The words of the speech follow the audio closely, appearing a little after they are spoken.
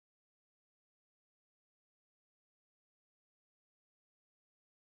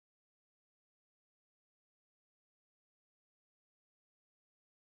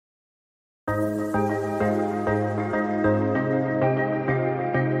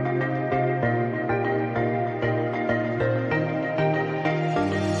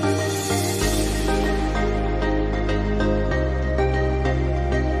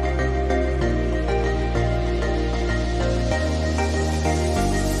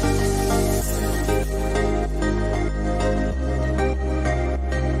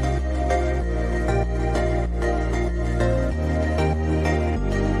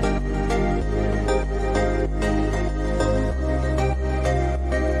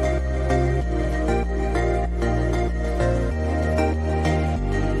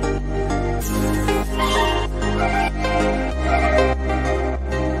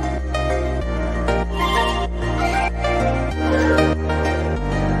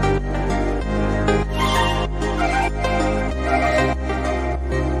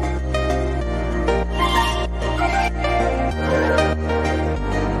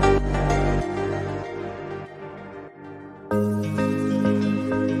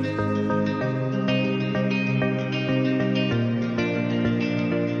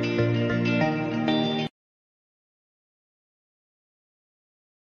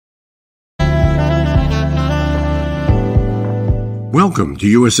Welcome to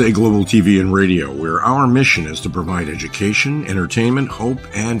USA Global TV and Radio, where our mission is to provide education, entertainment, hope,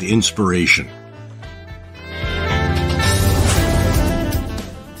 and inspiration.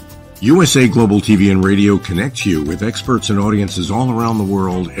 USA Global TV and Radio connects you with experts and audiences all around the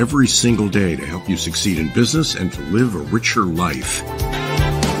world every single day to help you succeed in business and to live a richer life.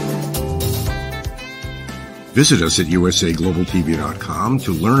 Visit us at usaglobaltv.com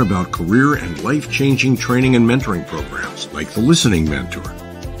to learn about career and life-changing training and mentoring programs like the Listening Mentor.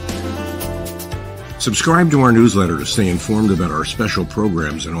 Subscribe to our newsletter to stay informed about our special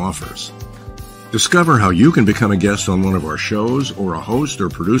programs and offers. Discover how you can become a guest on one of our shows or a host or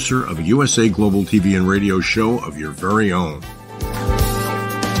producer of a USA Global TV and Radio show of your very own.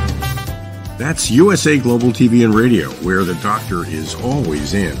 That's USA Global TV and Radio, where the doctor is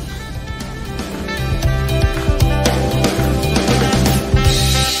always in.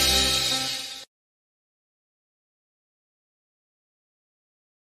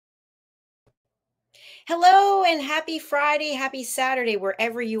 Hello and happy Friday, happy Saturday,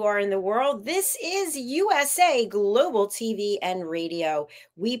 wherever you are in the world. This is USA Global TV and Radio.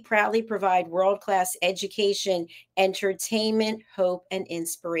 We proudly provide world-class education, entertainment, hope, and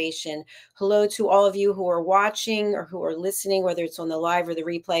inspiration. Hello to all of you who are watching or who are listening, whether it's on the live or the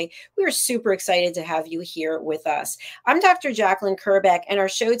replay. We are super excited to have you here with us. I'm Dr. Jacalyn Kerbeck, and our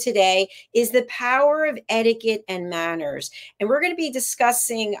show today is the power of etiquette and manners. And we're going to be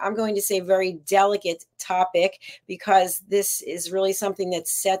discussing, I'm going to say, very delicate topic, because this is really something that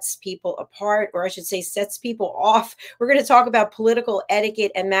sets people apart, or I should say sets people off. We're going to talk about political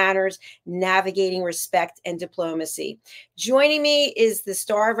etiquette and manners, navigating respect and diplomacy. Joining me is the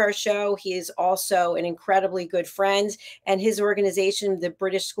star of our show. He is also an incredibly good friend, and his organization, the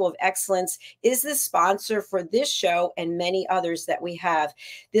British School of Excellence, is the sponsor for this show and many others that we have.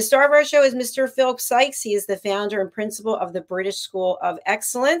 The star of our show is Mr. Philip SYKES. He is the founder and principal of the British School of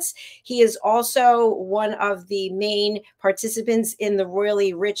Excellence. He is also one of the main participants in the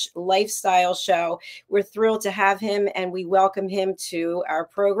Royally Rich Lifestyle Show. We're thrilled to have him, and we welcome him to our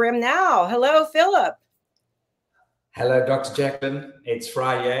program now. Hello, Philip. Hello, Dr. Jacalyn. It's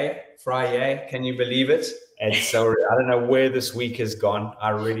Friday. Can you believe it? It's so, I don't know where this week has gone. I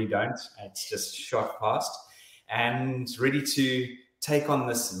really don't. It's just shot past, and ready to take on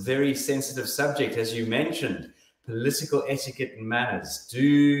this very sensitive subject, as you mentioned, political etiquette and manners.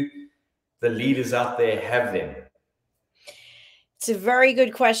 Do the leaders out there have them? It's a very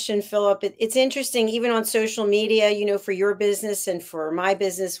good question, Philip. It's interesting, even on social media, you know, for your business and for my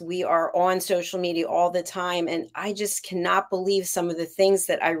business, we are on social media all the time. And I just cannot believe some of the things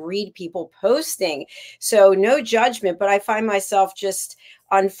that I read people posting. So no judgment, but I find myself just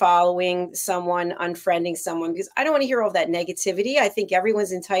unfollowing someone, unfriending someone, because I don't want to hear all that negativity. I think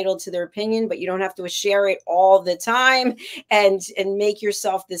everyone's entitled to their opinion, but you don't have to share it all the time and make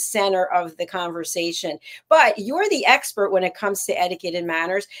yourself the center of the conversation. But you're the expert when it comes to etiquette and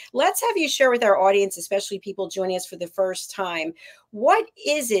manners. Let's have you share with our audience, especially people joining us for the first time, what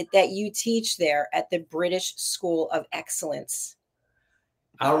is it that you teach there at the British School of Excellence?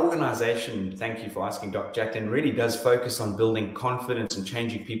 Our organization, thank you for asking, Dr. Jacalyn, really does focus on building confidence and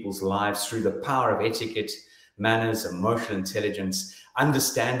changing people's lives through the power of etiquette, manners, emotional intelligence,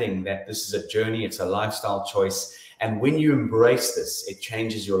 understanding that this is a journey, it's a lifestyle choice. And when you embrace this, it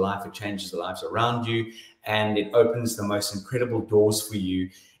changes your life, it changes the lives around you, and it opens the most incredible doors for you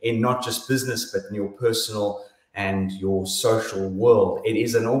in not just business, but in your personal and your social world. It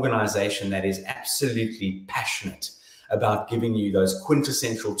is an organization that is absolutely passionate about giving you those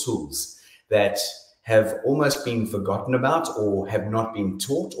quintessential tools that have almost been forgotten about, or have not been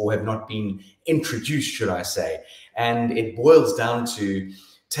taught, or have not been introduced, should I say. And it boils down to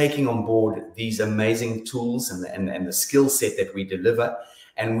taking on board these amazing tools and the skill set that we deliver,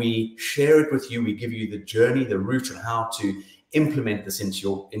 and we share it with you. We give you the journey, the route, on how to implement this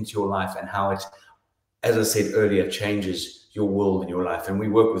into your life, and how it, as I said earlier, changes your world and your life. And we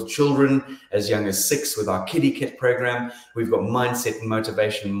work with children as young as 6 with our Etiquette program. We've got mindset and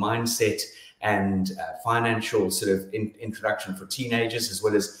motivation, mindset and financial sort of introduction for teenagers, as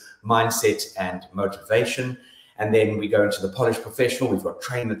well as mindset and motivation. And then we go into the polished professional. We've got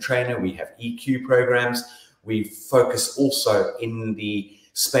train the trainer. We have EQ programs. We focus also in the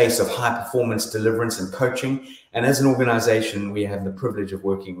space of high performance deliverance and coaching. And as an organization, we have the privilege of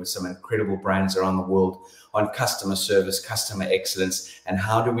working with some incredible brands around the world on customer service, customer excellence, and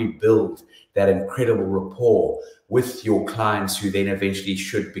how do we build that incredible rapport with your clients, who then eventually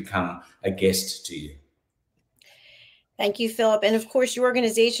should become a guest to you. Thank you, Philip. And of course, your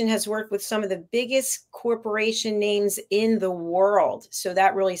organization has worked with some of the biggest corporation names in the world. So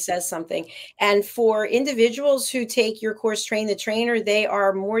that really says something. And for individuals who take your course, Train the Trainer, they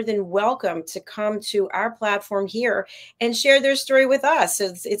are more than welcome to come to our platform here and share their story with us.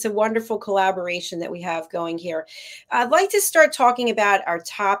 So it's a wonderful collaboration that we have going here. I'd like to start talking about our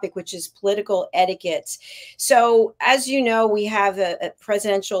topic, which is political etiquette. So as you know, we have a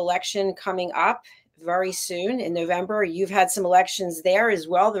presidential election coming up very soon in November. You've had some elections there as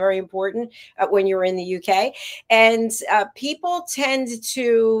well, very important when you were in the UK. And people tend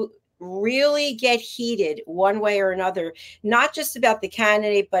to really get heated one way or another, not just about the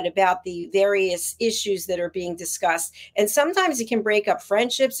candidate, but about the various issues that are being discussed. And sometimes it can break up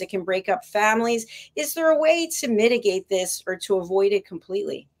friendships, it can break up families. Is there a way to mitigate this or to avoid it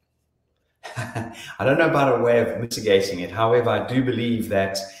completely? I don't know about a way of mitigating it. However, I do believe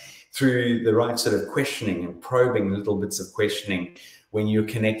that through the right sort of questioning and probing little bits of questioning, when you're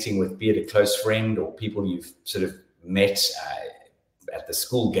connecting with, be it a close friend or people you've sort of met at the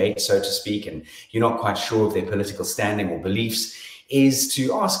school gate, so to speak, and you're not quite sure of their political standing or beliefs, is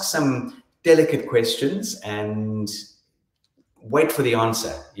to ask some delicate questions and wait for the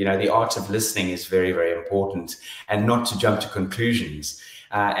answer. You know, the art of listening is very, very important, and not to jump to conclusions.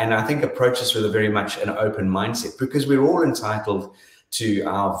 And I think approach this with a very much an open mindset, because we're all entitled to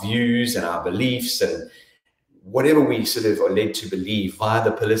our views and our beliefs and whatever we sort of are led to believe via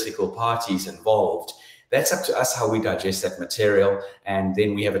the political parties involved. That's up to us how we digest that material. And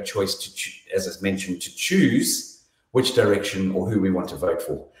then we have a choice to, as I mentioned, to choose which direction or who we want to vote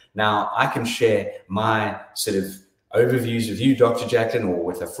for. Now, I can share my sort of overviews with you, Dr. Jacalyn, or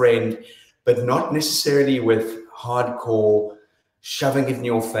with a friend, but not necessarily with hardcore shoving it in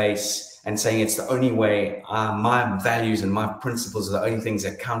your face and saying it's the only way, my values and my principles are the only things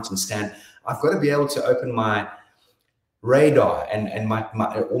that count and stand. I've got to be able to open my radar and my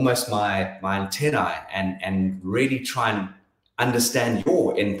antennae and really try and understand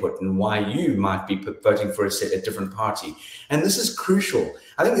your input and why you might be voting for a different party. And this is crucial.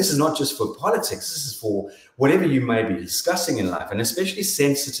 I think this is not just for politics. This is for whatever you may be discussing in life, and especially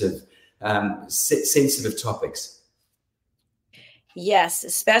sensitive topics. Yes,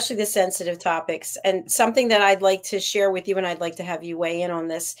 especially the sensitive topics. And something that I'd like to share with you, and I'd like to have you weigh in on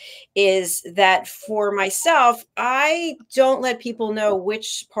this, is that for myself, I don't let people know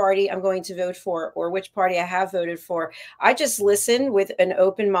which party I'm going to vote for or which party I have voted for. I just listen with an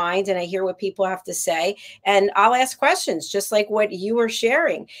open mind and I hear what people have to say, and I'll ask questions just like what you are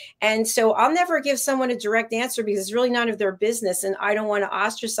sharing. And so I'll never give someone a direct answer because it's really none of their business, and I don't want to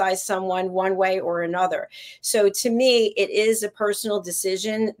ostracize someone one way or another. So to me, it is a personal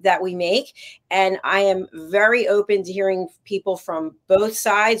decision that we make. And I am very open to hearing people from both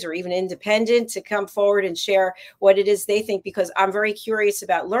sides or even independent to come forward and share what it is they think, because I'm very curious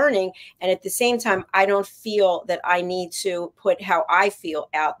about learning. And at the same time, I don't feel that I need to put how I feel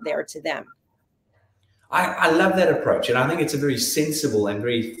out there to them. I love that approach. And I think it's a very sensible and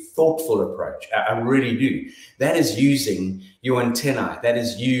very thoughtful approach. I really do. That is using your antennae. That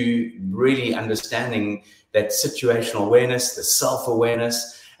is you really understanding that situational awareness, the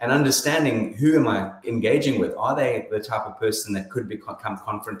self-awareness, and understanding who am I engaging with? Are they the type of person that could become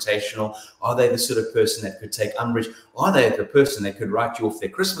confrontational? Are they the sort of person that could take umbrage? Are they the person that could write you off their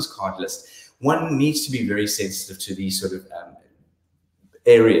Christmas card list? One needs to be very sensitive to these sort of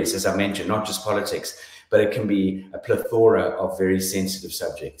areas, as I mentioned, not just politics, but it can be a plethora of very sensitive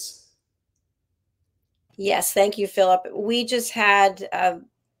subjects. Yes, thank you, Philip. We just had a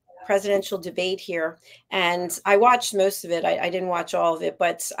presidential debate here, and I watched most of it. I didn't watch all of it,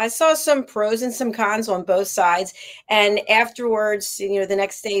 but I saw some pros and some cons on both sides. And afterwards, you know, the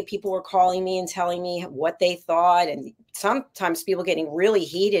next day, people were calling me and telling me what they thought, and sometimes people getting really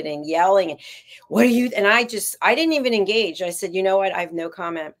heated and yelling. And what are you? And I didn't even engage. I said, you know what? I have no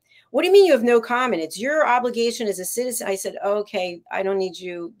comment. What do you mean you have no comment? It's your obligation as a citizen. I said, okay, I don't need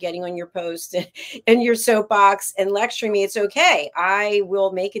you getting on your post and your soapbox and lecturing me. It's okay. I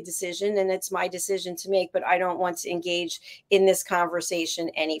will make a decision, and it's my decision to make, but I don't want to engage in this conversation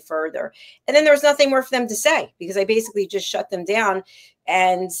any further. And then there was nothing more for them to say because I basically just shut them down,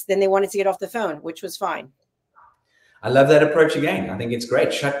 and then they wanted to get off the phone, which was fine. I love that approach again. I think it's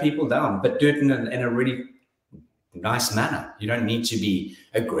great. Shut people down, but do it in a really nice manner. You don't need to be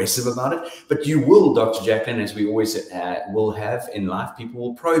aggressive about it, but you will, Dr. Jacalyn, as we always will have in life, people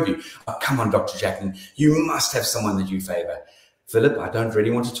will probe you. Oh, come on, Dr. Jacalyn, you must have someone that you favor. Philip, I don't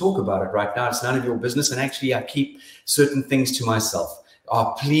really want to talk about it right now. It's none of your business. And actually, I keep certain things to myself.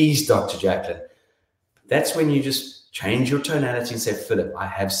 Oh, please, Dr. Jacalyn. That's when you just change your tonality and say, Philip, I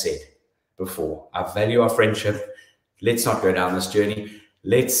have said before, I value our friendship. let's not go down this journey.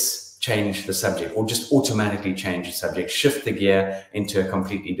 Let's change the subject, or just automatically change the subject, shift the gear into a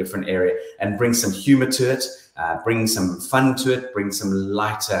completely different area and bring some humor to it, bring some fun to it, bring some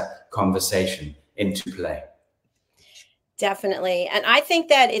lighter conversation into play. Definitely. And I think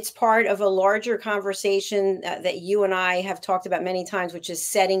that it's part of a larger conversation that you and I have talked about many times, which is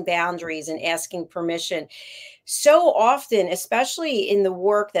setting boundaries and asking permission. So often, especially in the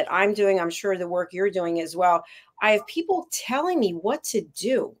work that I'm doing, I'm sure the work you're doing as well, I have people telling me what to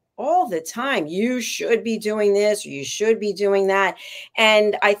do all the time. You should be doing this, or you should be doing that.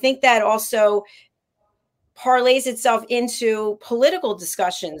 And I think that also parlays itself into political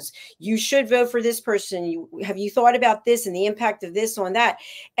discussions. You should vote for this person. Have you thought about this and the impact of this on that?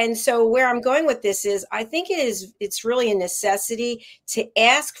 And so where I'm going with this is, I think it's really a necessity to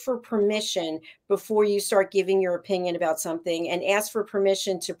ask for permission before you start giving your opinion about something, and ask for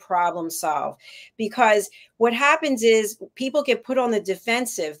permission to problem solve. Because what happens is people get put on the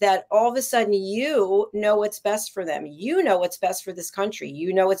defensive, that all of a sudden you know what's best for them. You know what's best for this country.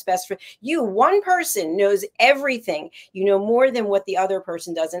 You know what's best for you. One person knows everything. You know more than what the other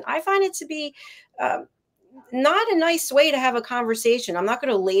person does. And I find it to be not a nice way to have a conversation. I'm not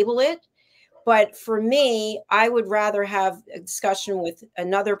going to label it, but for me, I would rather have a discussion with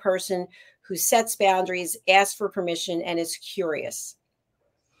another person who sets boundaries, asks for permission, and is curious.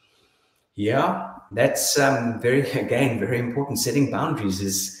 Yeah, that's very important. Setting boundaries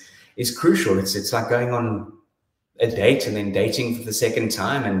is crucial. It's like going on a date and then dating for the second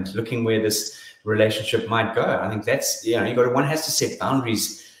time and looking where this relationship might go. I think that's, one has to set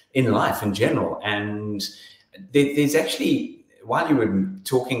boundaries in life in general. And there's actually, while you were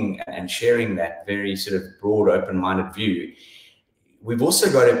talking and sharing that very sort of broad, open-minded view, we've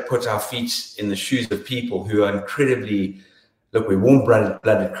also got to put our feet in the shoes of people who are incredibly, look, we're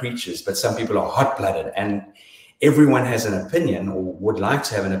warm-blooded creatures, but some people are hot-blooded, and everyone has an opinion or would like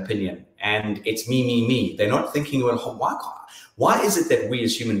to have an opinion, and it's me, me, me. They're not thinking, well, why is it that we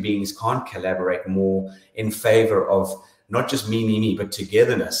as human beings can't collaborate more in favor of not just me, me, me, but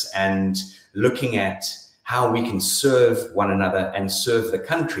togetherness, and looking at how we can serve one another and serve the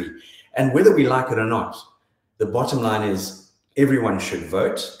country? And whether we like it or not, the bottom line is everyone should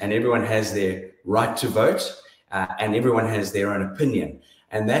vote, and everyone has their right to vote, and everyone has their own opinion.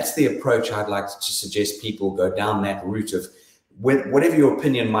 And that's the approach I'd like to suggest people go down, that route of whatever your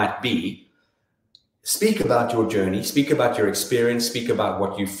opinion might be, speak about your journey, speak about your experience, speak about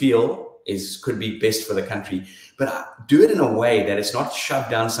what you feel could be best for the country, but do it in a way that it's not shoved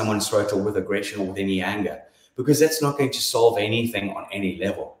down someone's throat or with aggression or with any anger, because that's not going to solve anything on any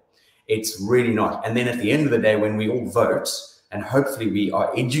level. It's really not. And then at the end of the day, when we all vote, and hopefully we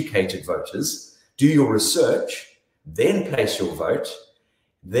are educated voters, do your research, then place your vote,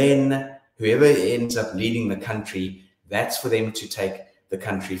 then whoever ends up leading the country, that's for them to take the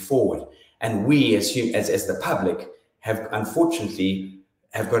country forward. And we as the public have, unfortunately,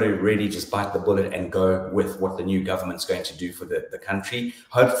 have got to really just bite the bullet and go with what the new government's going to do for the country,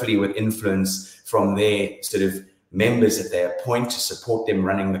 hopefully with influence from their sort of members that they appoint to support them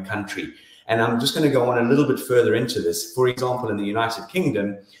running the country. And I'm just going to go on a little bit further into this. For example, in the United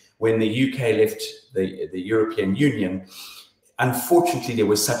Kingdom, when the UK left the European Union, unfortunately, there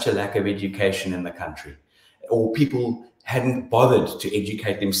was such a lack of education in the country, or people hadn't bothered to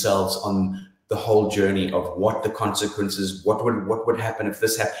educate themselves on the whole journey of what the consequences, what would happen if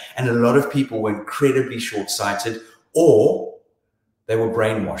this happened. And a lot of people were incredibly short-sighted, or they were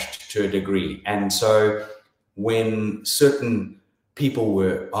brainwashed to a degree. And so when certain people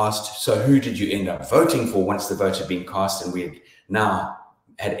were asked, so who did you end up voting for once the vote had been cast and we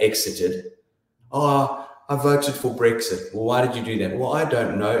had exited? Oh, I voted for Brexit. Well, why did you do that? Well, I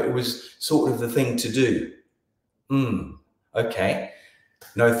don't know. It was sort of the thing to do. Okay.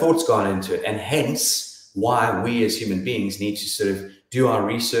 No thought's gone into it. And hence why we as human beings need to sort of do our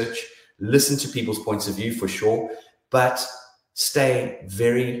research, listen to people's points of view for sure, but stay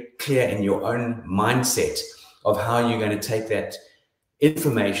very clear in your own mindset of how you're going to take that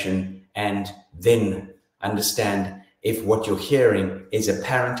information and then understand if what you're hearing is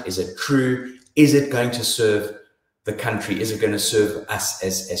apparent, is it true, is it going to serve the country, is it going to serve us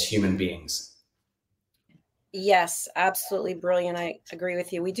as human beings? Yes, absolutely brilliant. I agree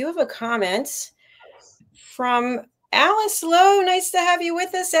with you. We do have a comment from Alice Lowe. Nice to have you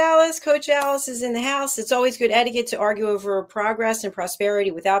with us, Alice. Coach Alice is in the house. It's always good etiquette to argue over progress and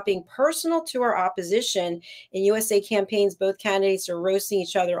prosperity without being personal to our opposition. In USA campaigns, both candidates are roasting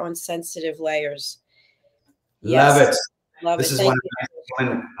each other on sensitive layers. Love Yes. it. Love this it. is one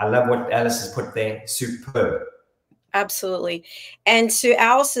of I love what Alice has put there. Superb. Absolutely. And to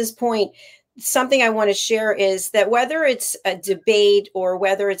Alice's point, something I want to share is that whether it's a debate or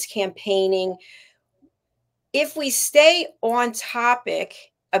whether it's campaigning, if we stay on topic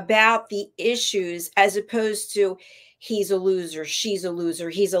about the issues as opposed to he's a loser, she's a loser,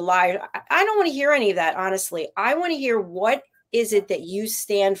 he's a liar, I don't want to hear any of that, honestly. I want to hear, what is it that you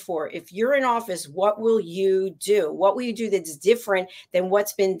stand for? If you're in office, what will you do? What will you do that's different than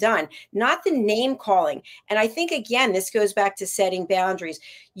what's been done? Not the name calling. And I think, again, this goes back to setting boundaries.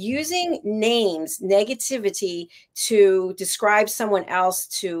 Using names, negativity to describe someone else,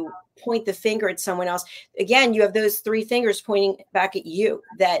 to point the finger at someone else. Again, you have those three fingers pointing back at you.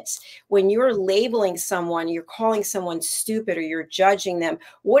 That when you're labeling someone, you're calling someone stupid or you're judging them,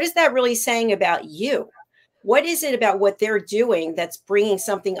 what is that really saying about you? What is it about what they're doing that's bringing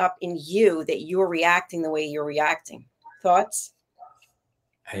something up in you that you're reacting the way you're reacting? Thoughts?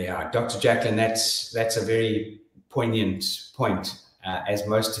 Yeah, Dr. Jacalyn, that's a very poignant point, as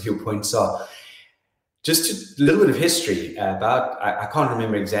most of your points are. Just a little bit of history about, I can't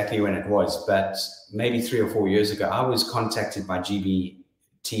remember exactly when it was, but maybe 3 or 4 years ago, I was contacted by TV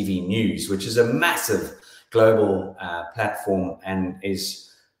News, which is a massive global platform and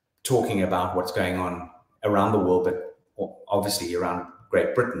is talking about what's going on around the world, but obviously around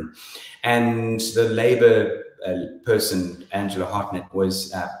Great Britain. And the Labour person, Angela Hartnett,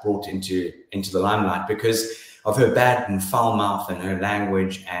 was brought into the limelight because of her bad and foul mouth and her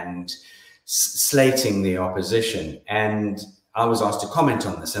language and slating the opposition. And I was asked to comment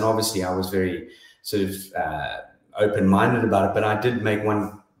on this, and obviously I was very sort of open-minded about it, but I did make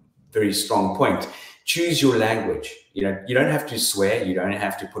one very strong point. Choose your language. You know, you don't have to swear, you don't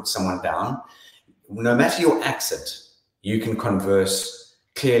have to put someone down. No matter your accent, you can converse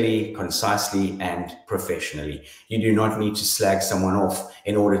clearly, concisely, and professionally. You do not need to slag someone off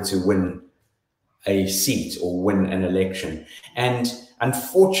in order to win a seat or win an election. And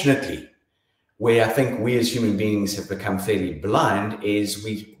unfortunately, where I think we as human beings have become fairly blind is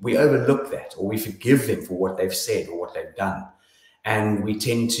we overlook that, or we forgive them for what they've said or what they've done. And we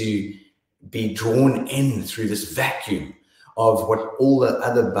tend to be drawn in through this vacuum of what all the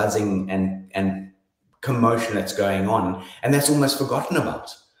other buzzing and commotion that's going on, and that's almost forgotten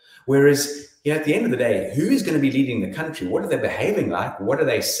about. Whereas, you know, at the end of the day, who is going to be leading the country? What are they behaving like? What are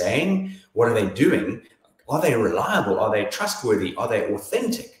they saying? What are they doing? Are they reliable? Are they trustworthy? Are they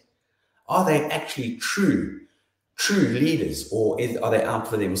authentic? Are they actually true leaders, or are they out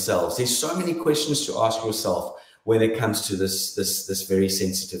for themselves? There's so many questions to ask yourself when it comes to this very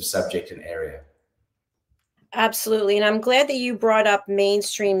sensitive subject and area. Absolutely. And I'm glad that you brought up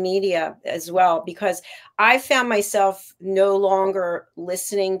mainstream media as well, because I found myself no longer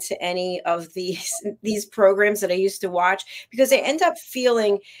listening to any of these programs that I used to watch, because I end up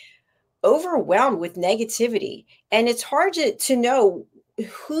feeling overwhelmed with negativity. And it's hard to know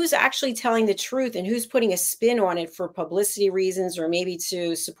who's actually telling the truth and who's putting a spin on it for publicity reasons, or maybe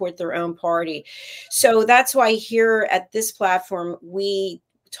to support their own party. So that's why here at this platform, we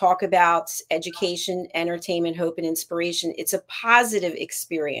talk about education, entertainment, hope, and inspiration. It's a positive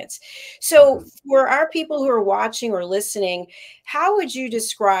experience. So for our people who are watching or listening, how would you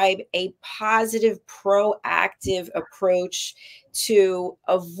describe a positive, proactive approach to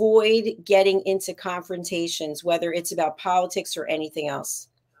avoid getting into confrontations, whether it's about politics or anything else?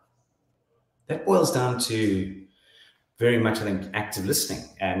 That boils down to very much, I think, active listening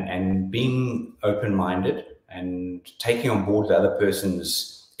and being open-minded and taking on board the other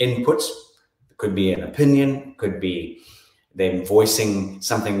person's inputs. It could be an opinion, could be them voicing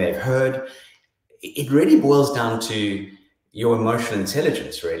something they've heard. It really boils down to your emotional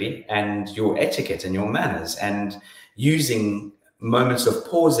intelligence, really, and your etiquette and your manners, and using moments of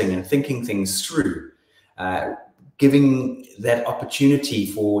pausing and thinking things through, giving that opportunity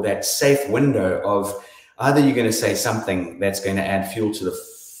for that safe window of either you're going to say something that's going to add fuel to the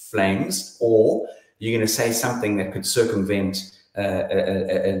flames, or you're going to say something that could circumvent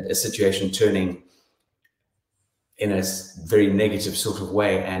a situation turning in a very negative sort of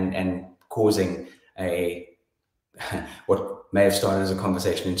way and causing what may have started as a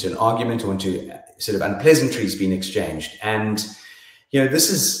conversation into an argument or into sort of unpleasantries being exchanged. And you know,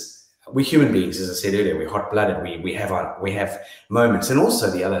 we're human beings, as I said earlier. We're hot-blooded. We have moments. And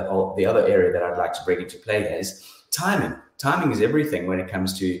also the other area that I'd like to bring into play here is timing. Timing is everything when it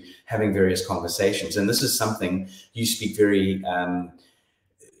comes to having various conversations. And this is something you speak very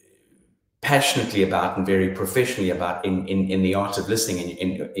passionately about and very professionally about in the art of listening,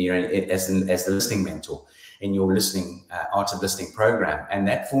 as the listening mentor in your listening art of listening program. And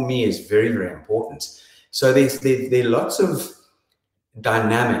that for me is very, very important. So there are lots of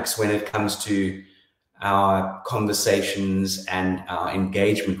dynamics when it comes to our conversations, and our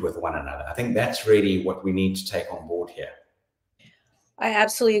engagement with one another. I think that's really what we need to take on board here. I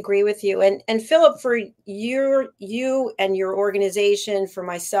absolutely agree with you. And Philip, for you and your organization, for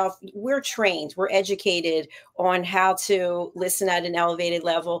myself, we're trained, we're educated on how to listen at an elevated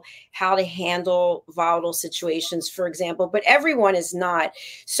level, how to handle volatile situations, for example, but everyone is not.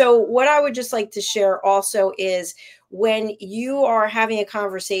 So what I would just like to share also is when you are having a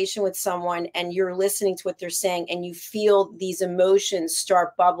conversation with someone and you're listening to what they're saying and you feel these emotions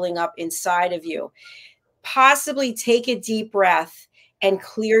start bubbling up inside of you, possibly take a deep breath and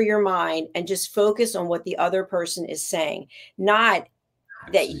clear your mind and just focus on what the other person is saying, not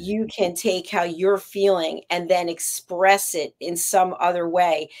that you can take how you're feeling and then express it in some other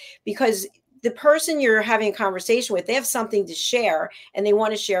way, because the person you're having a conversation with, they have something to share and they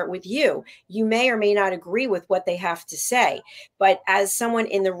want to share it with you. You may or may not agree with what they have to say, but as someone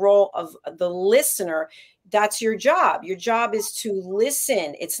in the role of the listener, that's your job. Your job is to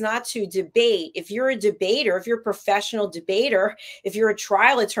listen. It's not to debate. If you're a debater, if you're a professional debater, if you're a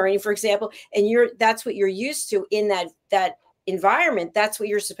trial attorney, for example, and that's what you're used to in that environment, that's what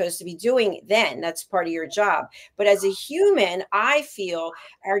you're supposed to be doing then. That's part of your job. But as a human, I feel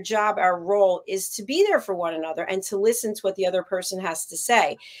our job, our role is to be there for one another and to listen to what the other person has to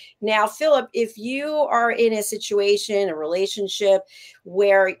say. Now, Philip, if you are in a situation, a relationship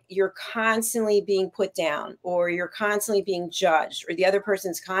where you're constantly being put down or you're constantly being judged or the other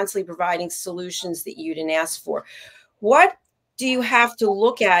person's constantly providing solutions that you didn't ask for, what do you have to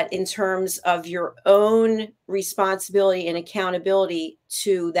look at in terms of your own responsibility and accountability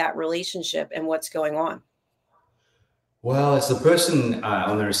to that relationship and what's going on? Well, as the person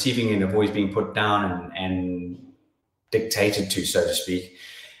on the receiving end of always being put down and dictated to, so to speak,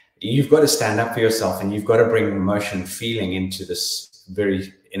 you've got to stand up for yourself and you've got to bring emotion and feeling into this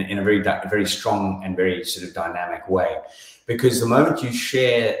in a very strong and very sort of dynamic way. Because the moment you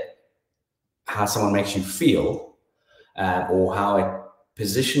share how someone makes you feel, or how it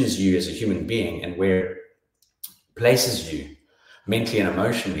positions you as a human being and where it places you mentally and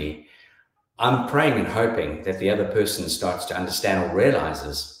emotionally, I'm praying and hoping that the other person starts to understand or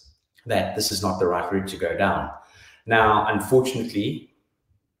realizes that this is not the right route to go down. Now, unfortunately,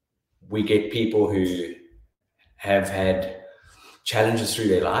 we get people who have had challenges through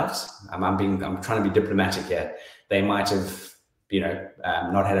their lives. I'm trying to be diplomatic here. They might have,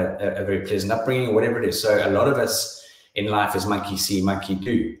 not had a very pleasant upbringing or whatever it is. So a lot of us in life is monkey see, monkey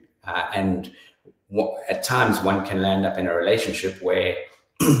do. And at times one can land up in a relationship where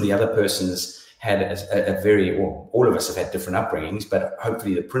the other person's had all of us have had different upbringings, but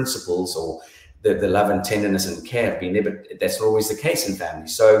hopefully the principles or the love and tenderness and care have been there, but that's not always the case in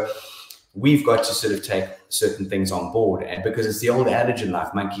families. So we've got to sort of take certain things on board, and because it's the old adage in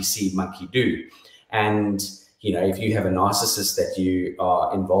life, monkey see, monkey do. And, if you have a narcissist that you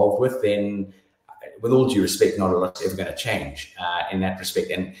are involved with, then with all due respect, not a lot's ever going to change in that respect.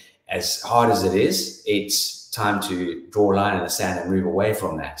 And as hard as it is, it's time to draw a line in the sand and move away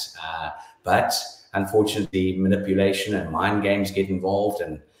from that. But unfortunately, manipulation and mind games get involved,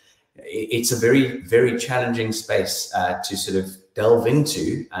 and it's a very, very challenging space to sort of delve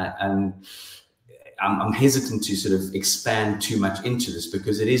into. And I'm hesitant to sort of expand too much into this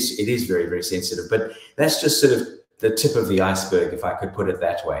because it is very, very sensitive. But that's just sort of the tip of the iceberg, if I could put it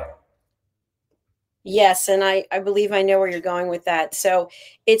that way. Yes, and I believe I know where you're going with that. So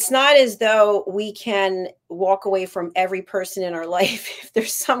it's not as though we can walk away from every person in our life if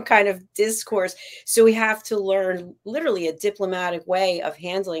there's some kind of discourse. So we have to learn literally a diplomatic way of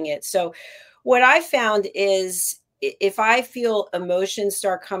handling it. So what I found is if I feel emotions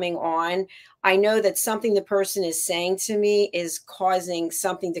start coming on, I know that something the person is saying to me is causing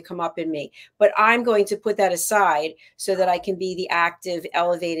something to come up in me, but I'm going to put that aside so that I can be the active,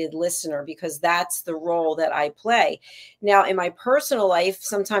 elevated listener, because that's the role that I play. Now, in my personal life,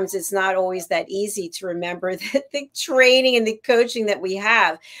 sometimes it's not always that easy to remember the training and the coaching that we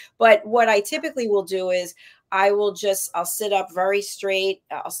have. But what I typically will do is I'll sit up very straight.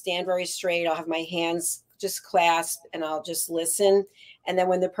 I'll stand very straight. I'll have my hands just clasped and I'll just listen. And then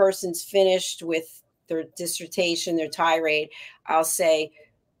when the person's finished with their dissertation, their tirade, I'll say,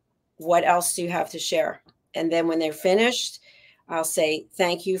 what else do you have to share? And then when they're finished, I'll say,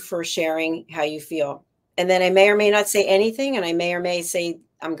 thank you for sharing how you feel. And then I may or may not say anything. And I may or may say,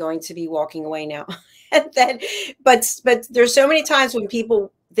 I'm going to be walking away now. And then, but there's so many times when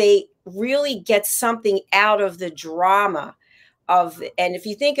people, they really get something out of the drama and if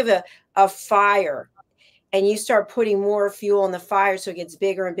you think of a fire, and you start putting more fuel on the fire so it gets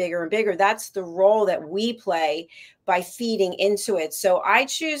bigger and bigger and bigger. That's the role that we play by feeding into it. So I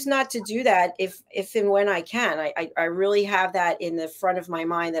choose not to do that if and when I can. I really have that in the front of my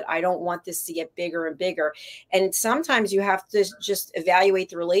mind that I don't want this to get bigger and bigger. And sometimes you have to just evaluate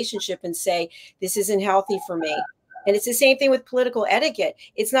the relationship and say, this isn't healthy for me. And it's the same thing with political etiquette.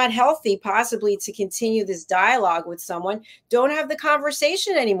 It's not healthy possibly to continue this dialogue with someone. Don't have the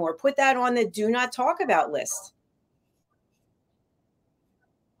conversation anymore. Put that on the do not talk about list.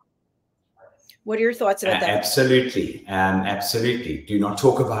 What are your thoughts about that? Absolutely. Absolutely. Do not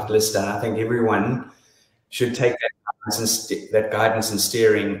talk about list. And I think everyone should take that guidance and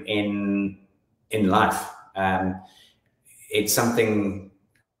steering in life. It's something.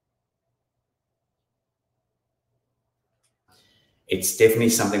 It's definitely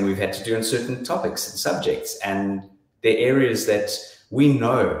something we've had to do in certain topics and subjects, and the areas that we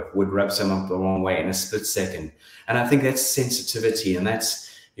know would rub someone the wrong way in a split second. And I think that's sensitivity, and that's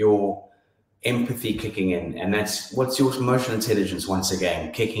your empathy kicking in, and that's what's your emotional intelligence once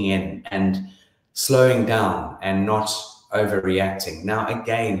again kicking in and slowing down and not overreacting. Now,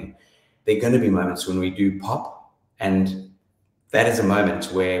 again, there are going to be moments when we do pop, and that is a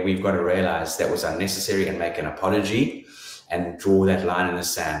moment where we've got to realize that was unnecessary and make an apology and draw that line in the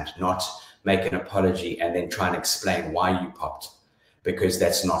sand, not make an apology and then try and explain why you popped, because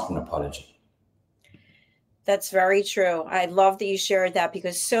that's not an apology. That's very true. I love that you shared that,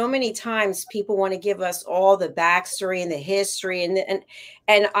 because so many times people want to give us all the backstory and the history, and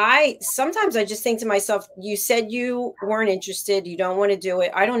I sometimes I just think to myself, you said you weren't interested, you don't want to do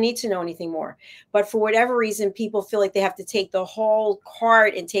it. I don't need to know anything more. But for whatever reason, people feel like they have to take the whole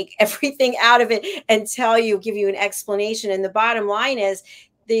cart and take everything out of it and give you an explanation. And the bottom line is,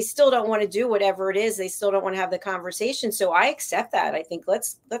 they still don't want to do whatever it is. They still don't want to have the conversation. So I accept that. I think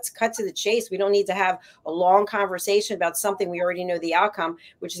let's cut to the chase. We don't need to have a long conversation about something we already know the outcome,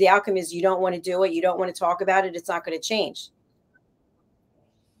 which the outcome is you don't want to do it. You don't want to talk about it. It's not going to change.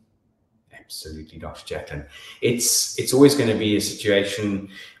 Absolutely, Dr. Jacalyn. It's always going to be a situation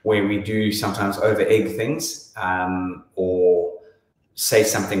where we do sometimes over egg things, or say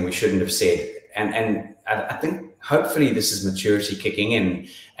something we shouldn't have said. And I think hopefully this is maturity kicking in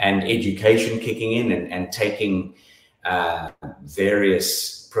and education kicking in, and taking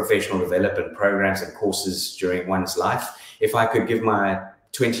various professional development programs and courses during one's life. If I could give my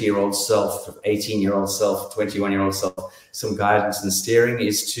 20-year-old self, 18-year-old self, 21-year-old self some guidance and steering,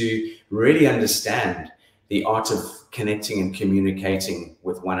 is to really understand the art of connecting and communicating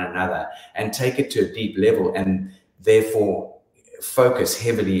with one another and take it to a deep level, and therefore focus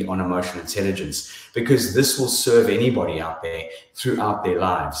heavily on emotional intelligence, because this will serve anybody out there throughout their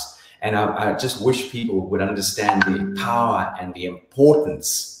lives. And I just wish people would understand the power and the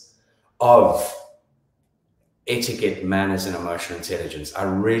importance of etiquette, manners, and emotional intelligence. I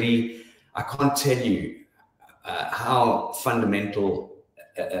can't tell you how fundamental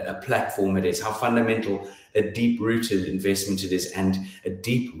a platform it is, how fundamental a deep-rooted investment it is, and a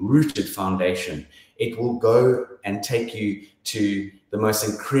deep-rooted foundation. It will go and take you to the most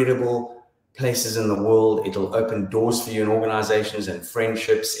incredible places in the world. It'll open doors for you in organizations and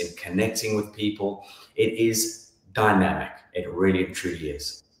friendships, in connecting with people. It is dynamic. It really and truly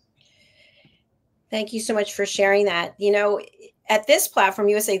is. Thank you so much for sharing that. You know, at this platform,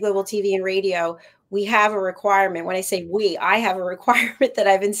 USA Global TV and Radio, we have a requirement. When I say we, I have a requirement that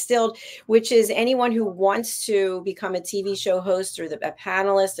I've instilled, which is anyone who wants to become a TV show host or a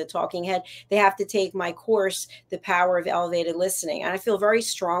panelist, a talking head, they have to take my course, The Power of Elevated Listening. And I feel very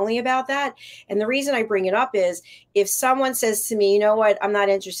strongly about that. And the reason I bring it up is, if someone says to me, you know what, I'm not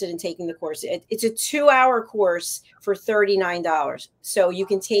interested in taking the course. It's a 2-hour course for $39. So you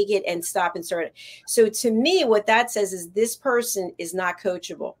can take it and stop and start it. So to me, what that says is this person is not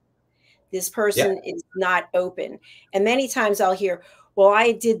coachable. This person is not open. And many times I'll hear, well,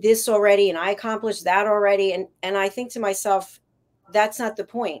 I did this already and I accomplished that already. And I think to myself, that's not the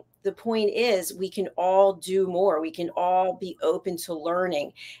point. The point is we can all do more. We can all be open to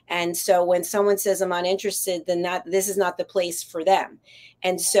learning. And so when someone says I'm not interested, then this is not the place for them.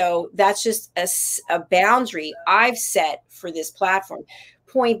 And so that's just a boundary I've set for this platform.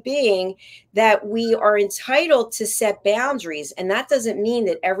 Point being that we are entitled to set boundaries. And that doesn't mean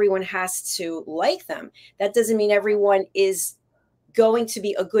that everyone has to like them. That doesn't mean everyone is going to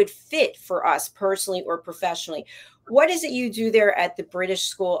be a good fit for us personally or professionally. What is it you do there at the British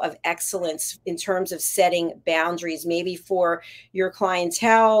School of Excellence in terms of setting boundaries, maybe for your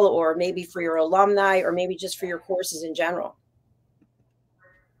clientele, or maybe for your alumni, or maybe just for your courses in general?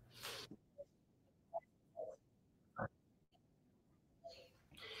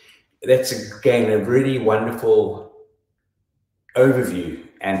 that's again a really wonderful overview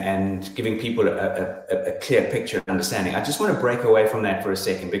and giving people a clear picture of understanding. I just want to break away from that for a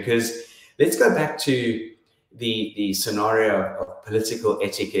second, because let's go back to the scenario of political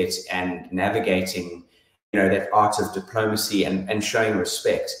etiquette and navigating, that art of diplomacy and showing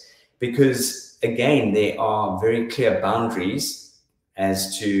respect, because again, there are very clear boundaries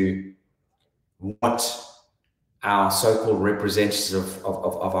as to what our so-called representatives of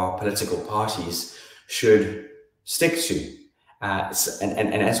our political parties should stick to.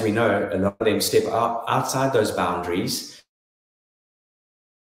 And as we know, a lot of them step outside those boundaries.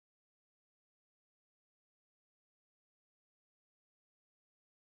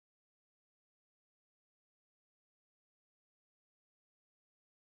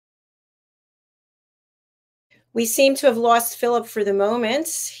 We seem to have lost Philip for the moment.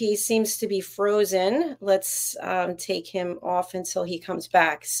 He seems to be frozen. Let's take him off until he comes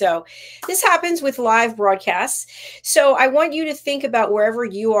back. So this happens with live broadcasts. So I want you to think about wherever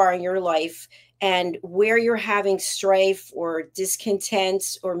you are in your life and where you're having strife or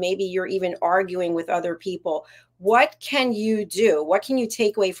discontent, or maybe you're even arguing with other people. What can you do? What can you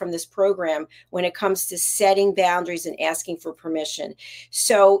take away from this program when it comes to setting boundaries and asking for permission?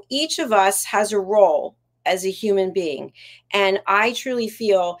 So each of us has a role as a human being. And I truly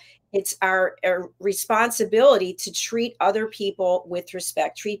feel it's our responsibility to treat other people with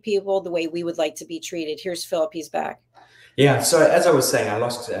respect, treat people the way we would like to be treated. Here's Philip, he's back. Yeah, so as I was saying, I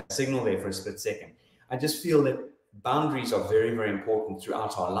lost a signal there for a split second. I just feel that boundaries are very, very important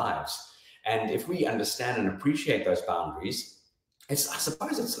throughout our lives. And if we understand and appreciate those boundaries, I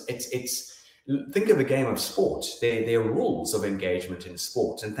suppose it's think of a game of sport. There are rules of engagement in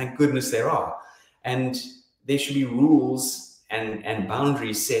sport, and thank goodness there are. And there should be rules and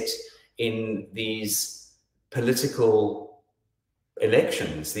boundaries set in these political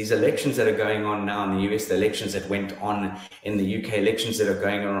elections, these elections that are going on now in the US, the elections that went on in the UK, elections that are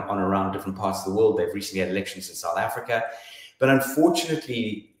going on around different parts of the world. They've recently had elections in South Africa. But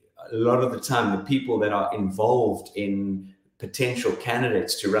unfortunately, a lot of the time, the people that are involved in potential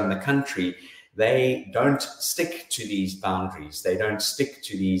candidates to run the country, they don't stick to these boundaries. They don't stick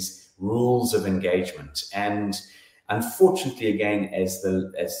to these rules of engagement. And unfortunately, again, as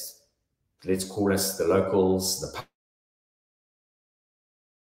let's call us the locals,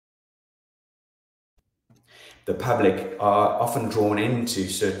 the public are often drawn into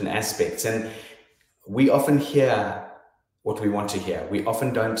certain aspects, and we often hear what we want to hear. We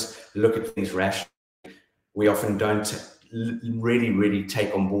often don't look at things rationally. We often don't really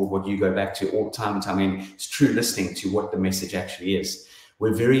take on board what you go back to all the time. I mean, it's true listening to what the message actually is.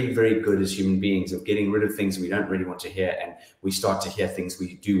 We're very, very good as human beings of getting rid of things we don't really want to hear, and we start to hear things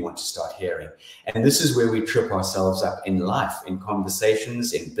we do want to start hearing. And this is where we trip ourselves up in life, in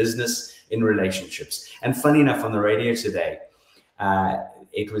conversations, in business, in relationships. And funny enough, on the radio today,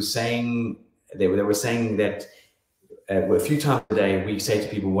 it was saying, they were saying that a few times a day, we say to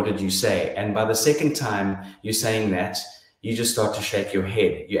people, what did you say? And by the second time you're saying that, you just start to shake your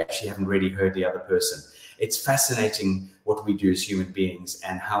head. You actually haven't really heard the other person. It's fascinating what we do as human beings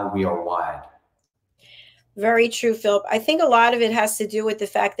and how we are wired. Very true, Philip. I think a lot of it has to do with the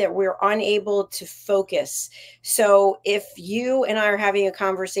fact that we're unable to focus. So if you and I are having a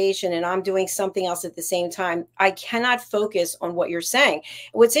conversation and I'm doing something else at the same time, I cannot focus on what you're saying.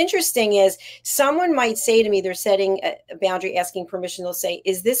 What's interesting is someone might say to me, they're setting a boundary, asking permission. They'll say,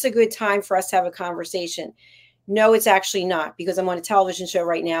 is this a good time for us to have a conversation? No, it's actually not, because I'm on a television show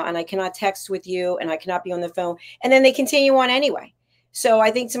right now and I cannot text with you and I cannot be on the phone. And then they continue on anyway. So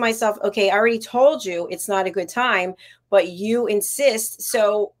I think to myself, okay, I already told you it's not a good time, but you insist.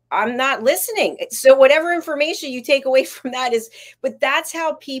 So I'm not listening. So whatever information you take away from that is, but that's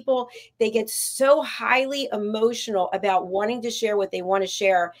how people, they get so highly emotional about wanting to share what they want to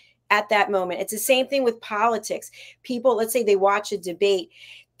share at that moment. It's the same thing with politics. People, let's say they watch a debate,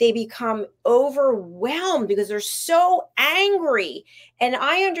 they become overwhelmed because they're so angry. And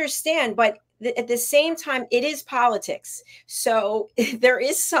I understand, but at the same time, it is politics. So there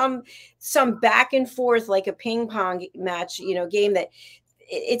is some back and forth, like a ping pong match, game that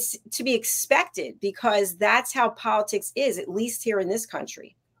it's to be expected, because that's how politics is, at least here in this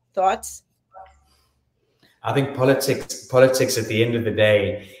country. Thoughts? I think politics at the end of the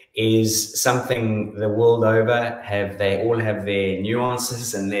day is something the world over they all have their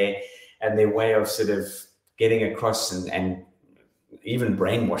nuances and their way of sort of getting across and even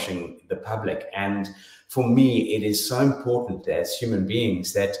brainwashing the public. And for me, it is so important as human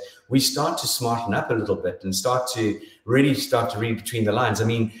beings that we start to smarten up a little bit and start to read between the lines. I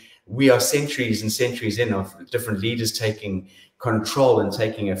mean, we are centuries and centuries in of different leaders taking control and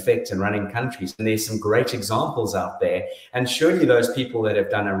taking effect and running countries. And there's some great examples out there. And surely those people that have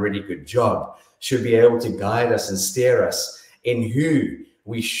done a really good job should be able to guide us and steer us in who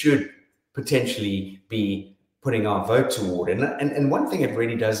we should potentially be putting our vote toward. And one thing it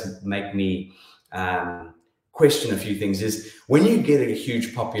really does make me question a few things is when you get a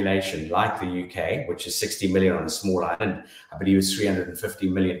huge population like the UK, which is 60 million on a small island, I believe it's 350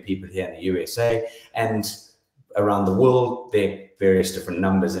 million people here in the USA, and around the world, there are various different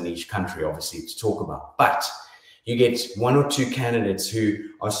numbers in each country, obviously, to talk about. But you get one or two candidates who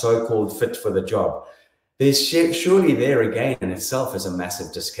are so-called fit for the job. There's surely there again in itself is a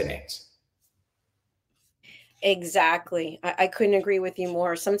massive disconnect. Exactly. I couldn't agree with you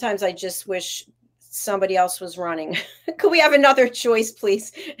more. Sometimes I just wish somebody else was running. Could we have another choice,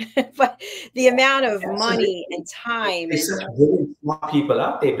 please? But the amount of money and time. There's such really smart people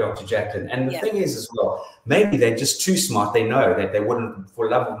out there, Dr. Jacalyn. And the thing is as well, maybe they're just too smart. They know that they wouldn't, for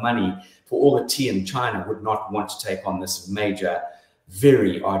love of money, for all the tea in China, would not want to take on this major,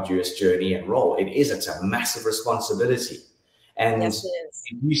 very arduous journey and role. It's a massive responsibility. And if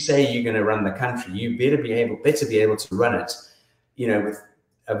you say you're going to run the country, you better be able to run it, with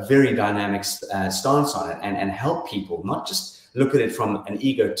a very dynamic stance on it and help people, not just look at it from an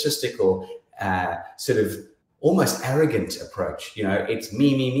egotistical, sort of almost arrogant approach. It's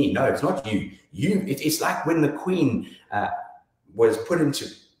me, me, me. No, it's not you. It's like when the Queen was put into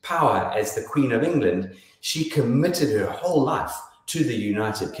power as the Queen of England, she committed her whole life to the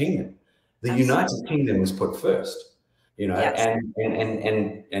United Kingdom. The United Kingdom was put first. And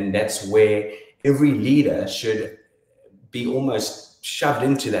that's where every leader should be almost shoved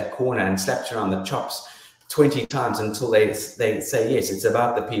into that corner and slapped around the chops 20 times until they say, yes, it's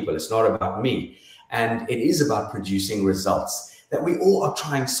about the people. It's not about me. And it is about producing results that we all are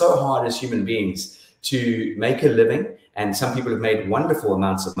trying so hard as human beings to make a living. And some people have made wonderful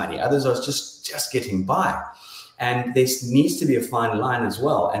amounts of money. Others are just getting by. And there needs to be a fine line as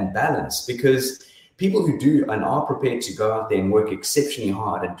well and balance, because people who do and are prepared to go out there and work exceptionally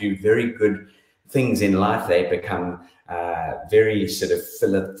hard and do very good things in life, they become very sort of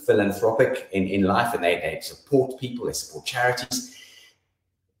philanthropic in life, and they support people, they support charities.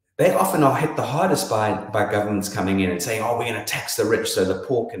 They often are hit the hardest by governments coming in and saying, oh, we're going to tax the rich so the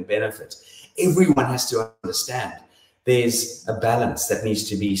poor can benefit. Everyone has to understand there's a balance that needs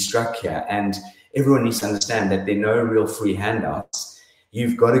to be struck here, and everyone needs to understand that there are no real free handouts.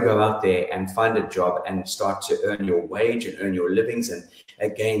 You've got to go out there and find a job and start to earn your wage and earn your livings, and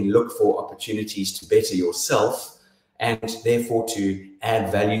again, look for opportunities to better yourself and therefore to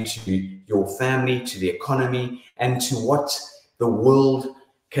add value to your family, to the economy, and to what the world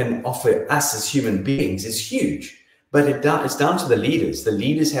can offer us as human beings is huge. But it's down to the leaders. The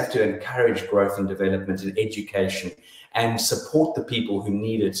leaders have to encourage growth and development and education and support the people who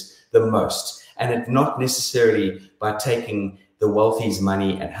need it the most. And it's not necessarily by taking the wealthy's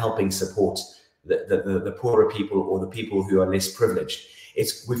money and helping support the poorer people or the people who are less privileged.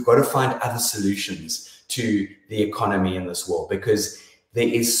 We've got to find other solutions to the economy in this world, because there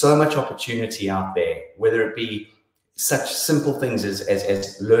is so much opportunity out there, whether it be such simple things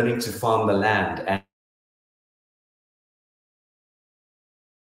as learning to farm the land and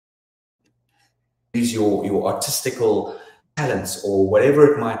use your artistical talents or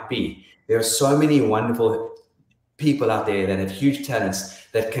whatever it might be. There are so many wonderful people out there that have huge talents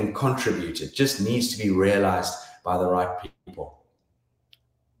that can contribute. It just needs to be realized by the right people.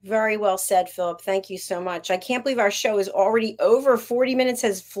 Very well said, Philip. Thank you so much. I can't believe our show is already over. 40 minutes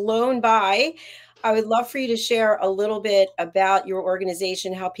has flown by. I would love for you to share a little bit about your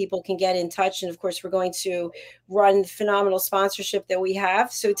organization, how people can get in touch. And of course, we're going to run phenomenal sponsorship that we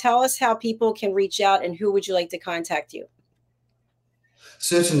have. So tell us how people can reach out and who would you like to contact you?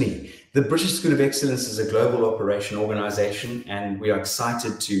 Certainly. The British School of Excellence is a global operation organization, and we are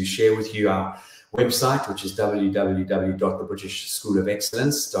excited to share with you our website, which is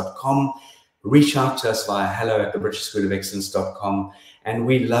www.thebritishschoolofexcellence.com. Reach out to us via hello@thebritishschoolofexcellence.com, and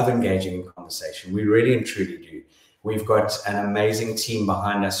we love engaging in conversation. We really and truly do. We've got an amazing team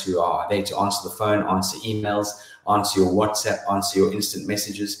behind us who are there to answer the phone, answer emails, answer your WhatsApp, answer your instant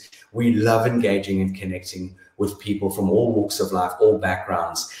messages. We love engaging and connecting with people from all walks of life, all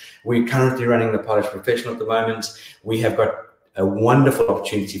backgrounds. We're currently running the Polished Professional at the moment. We have got a wonderful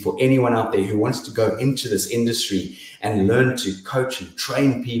opportunity for anyone out there who wants to go into this industry and learn to coach and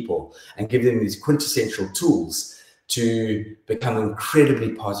train people and give them these quintessential tools to become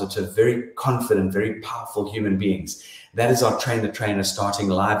incredibly positive, very confident, very powerful human beings. That is our Train the Trainer, starting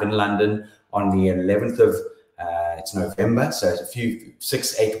live in London on the 11th of It's November, so it's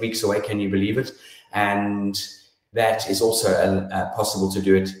 6-8 weeks away. Can you believe it? And that is also possible to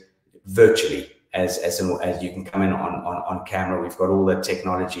do it virtually, as you can come in on camera. We've got all the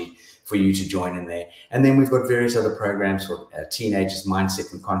technology for you to join in there. And then we've got various other programs for teenagers: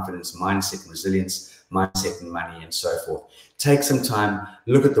 mindset and confidence, mindset and resilience, mindset and money, and so forth. Take some time,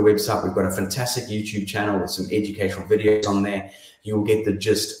 look at the website. We've got a fantastic YouTube channel with some educational videos on there. You'll get the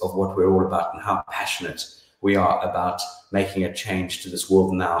gist of what we're all about and how passionate we are about making a change to this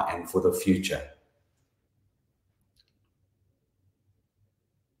world now and for the future.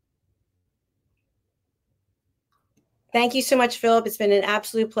 Thank you so much, Philip. It's been an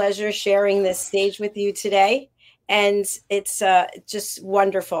absolute pleasure sharing this stage with you today. And it's just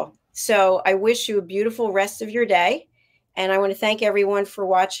wonderful. So I wish you a beautiful rest of your day. And I want to thank everyone for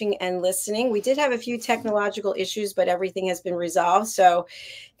watching and listening. We did have a few technological issues, but everything has been resolved. So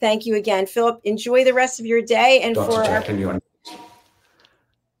thank you again, Philip. Enjoy the rest of your day. And Dr. Jacalyn,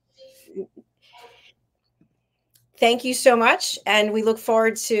 thank you so much. And we look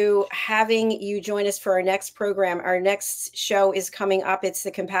forward to having you join us for our next program. Our next show is coming up. It's the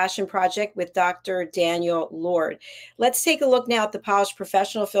Compassion Project with Dr. Daniel Lord. Let's take a look now at the Polished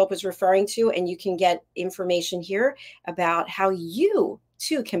Professional Philip was referring to, and you can get information here about how you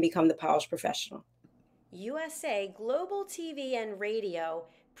too can become the Polished Professional. USA Global TV and Radio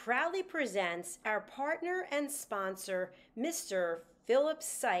proudly presents our partner and sponsor, Mr. Philip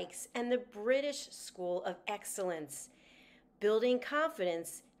SYKES and the British School of Excellence. Building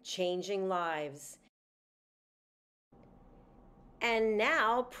confidence, changing lives. And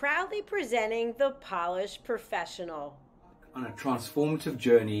now, proudly presenting the Polished Professional. On a transformative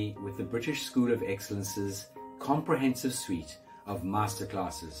journey with the British School of Excellence's comprehensive suite of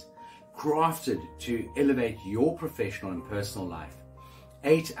masterclasses, crafted to elevate your professional and personal life.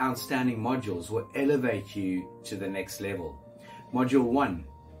 8 outstanding modules will elevate you to the next level. Module 1,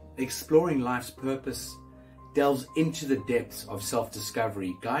 Exploring Life's Purpose, delves into the depths of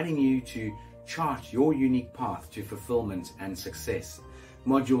self-discovery, guiding you to chart your unique path to fulfillment and success.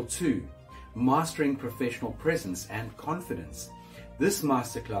 Module 2, Mastering Professional Presence and Confidence. This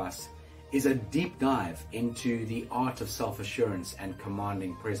masterclass is a deep dive into the art of self-assurance and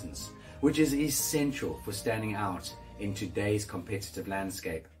commanding presence, which is essential for standing out in today's competitive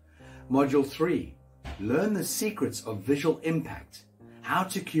landscape. Module 3, Learn the secrets of visual impact, how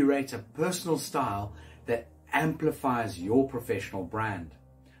to curate a personal style that amplifies your professional brand.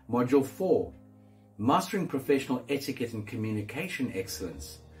 Module 4, Mastering Professional Etiquette and Communication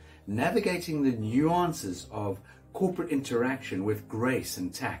Excellence, navigating the nuances of corporate interaction with grace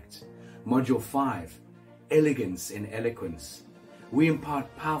and tact. Module 5, Elegance in Eloquence. We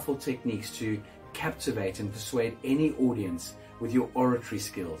impart powerful techniques to captivate and persuade any audience with your oratory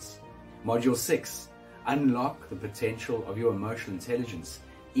skills. Module 6, Unlock the potential of your emotional intelligence,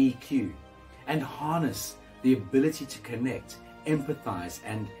 EQ, and harness the ability to connect, empathize,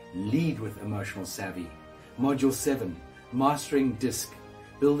 and lead with emotional savvy. Module 7, Mastering DISC,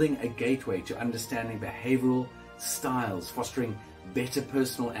 building a gateway to understanding behavioral styles, fostering better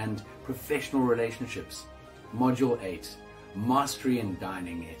personal and professional relationships. Module 8, Mastery in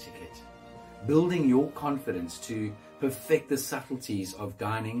Dining Etiquette, building your confidence to perfect the subtleties of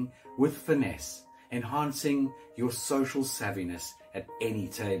dining with finesse, enhancing your social savviness at any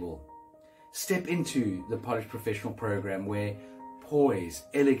table. Step into the Polished Professional program where poise,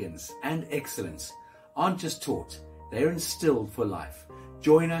 elegance, and excellence aren't just taught, they're instilled for life.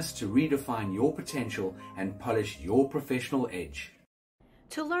 Join us to redefine your potential and polish your professional edge.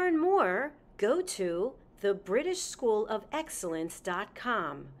 To learn more, go to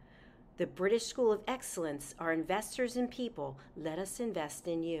thebritishschoolofexcellence.com. The British School of Excellence are investors in people. Let us invest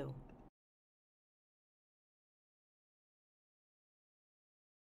in you.